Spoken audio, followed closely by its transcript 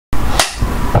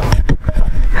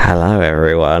Hello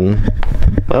everyone.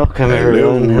 Welcome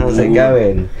everyone. How's it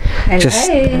going?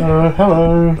 Hello.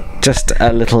 Hello. Just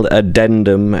a little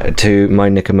addendum to my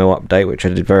NickeRMel update, which I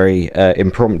did very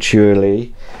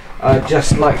impromptually. I'd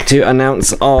just like to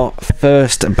announce our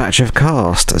first batch of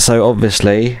cast. So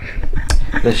obviously,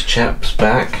 this chap's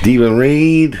back. Stephen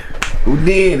Reed, who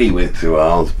nearly with 2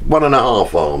 arms,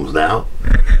 1.5 arms now.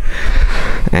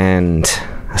 And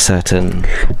a certain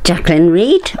Jacqueline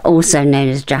Reed, also known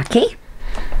as Jackie.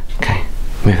 Okay,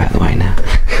 move out of the way now.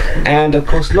 And of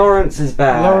course Laurence is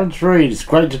back. Laurence Reed, it's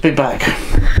great to be back.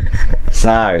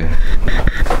 So,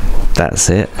 that's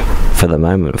it for the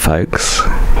moment, folks.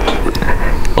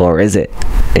 Or is it?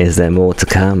 Is there more to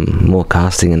come? More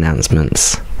casting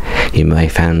announcements? You may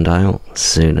find out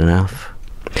soon enough.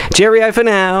 Cheerio for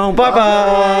now.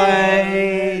 Bye-bye.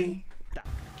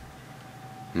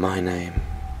 My name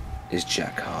is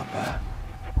Jack Harper,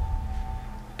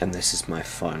 and this is my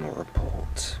final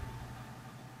report.